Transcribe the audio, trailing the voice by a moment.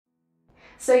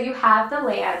So you have the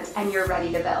land and you're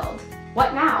ready to build.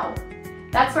 What now?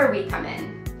 That's where we come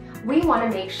in. We want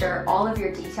to make sure all of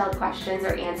your detailed questions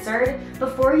are answered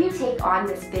before you take on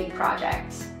this big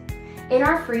project. In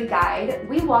our free guide,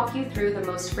 we walk you through the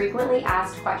most frequently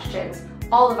asked questions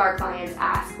all of our clients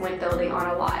ask when building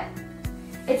on a lot.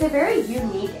 It's a very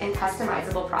unique and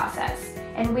customizable process,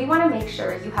 and we want to make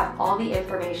sure you have all the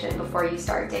information before you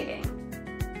start digging.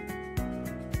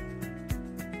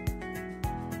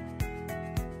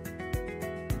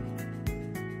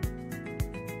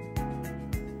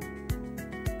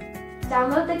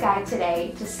 Download the guide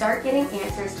today to start getting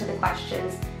answers to the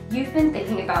questions you've been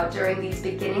thinking about during these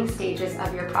beginning stages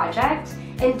of your project,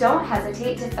 and don't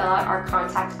hesitate to fill out our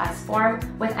Contact Us form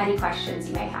with any questions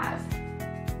you may have.